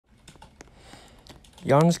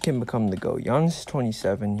Giannis can become the GOAT. Giannis is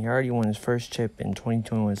 27. He already won his first chip in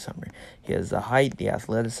 2021 summer. He has the height, the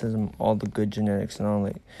athleticism, all the good genetics and all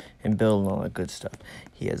that, and build and all that good stuff.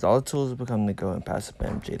 He has all the tools to become the GOAT and pass up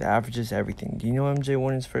MJ. The average is everything. Do you know MJ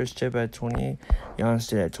won his first chip at 28? Giannis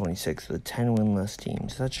did at 26 with a 10 win less team.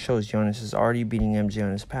 So that shows Giannis is already beating MJ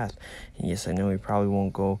on his path. And yes, I know he probably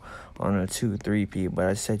won't go on a 2-3-P, but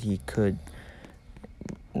I said he could,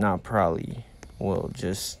 not probably will.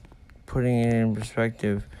 Just putting it in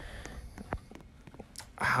perspective,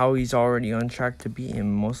 how he's already on track to beat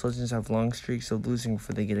him. Most legends have long streaks of losing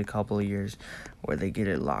before they get a couple of years where they get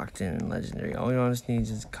it locked in and legendary. All Giannis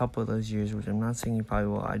needs is a couple of those years, which I'm not saying he probably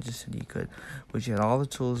will. I just said he could, which he had all the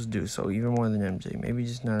tools to do. So even more than MJ, maybe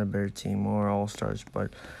just not a better team, more all-stars,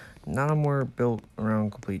 but not a more built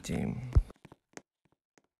around complete team.